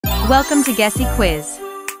Welcome to Guessy Quiz.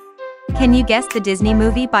 Can you guess the Disney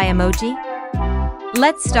movie by Emoji?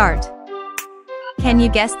 Let's start. Can you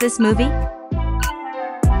guess this movie?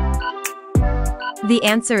 The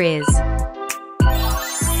answer is.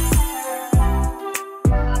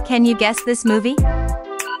 Can you guess this movie?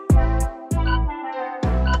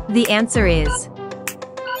 The answer is.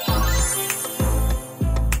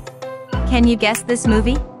 Can you guess this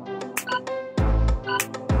movie?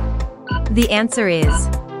 The answer is.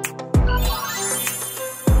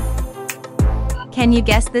 Can you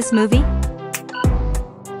guess this movie?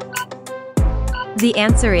 The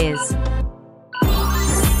answer is.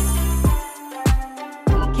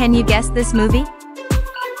 Can you guess this movie?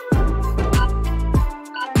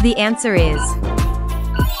 The answer is.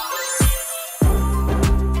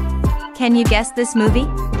 Can you guess this movie?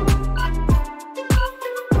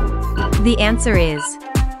 The answer is.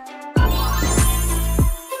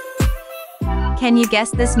 Can you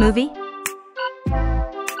guess this movie?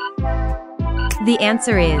 The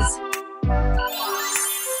answer is.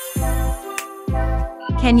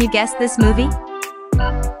 Can you guess this movie?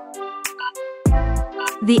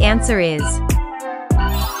 The answer is.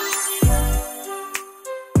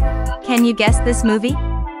 Can you guess this movie?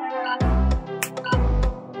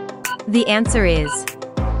 The answer is.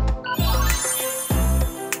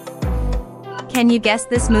 Can you guess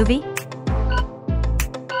this movie?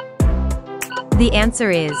 The answer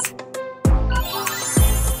is.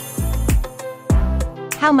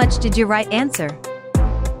 How much did your right answer?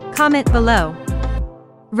 Comment below.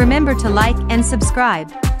 Remember to like and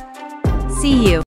subscribe. See you.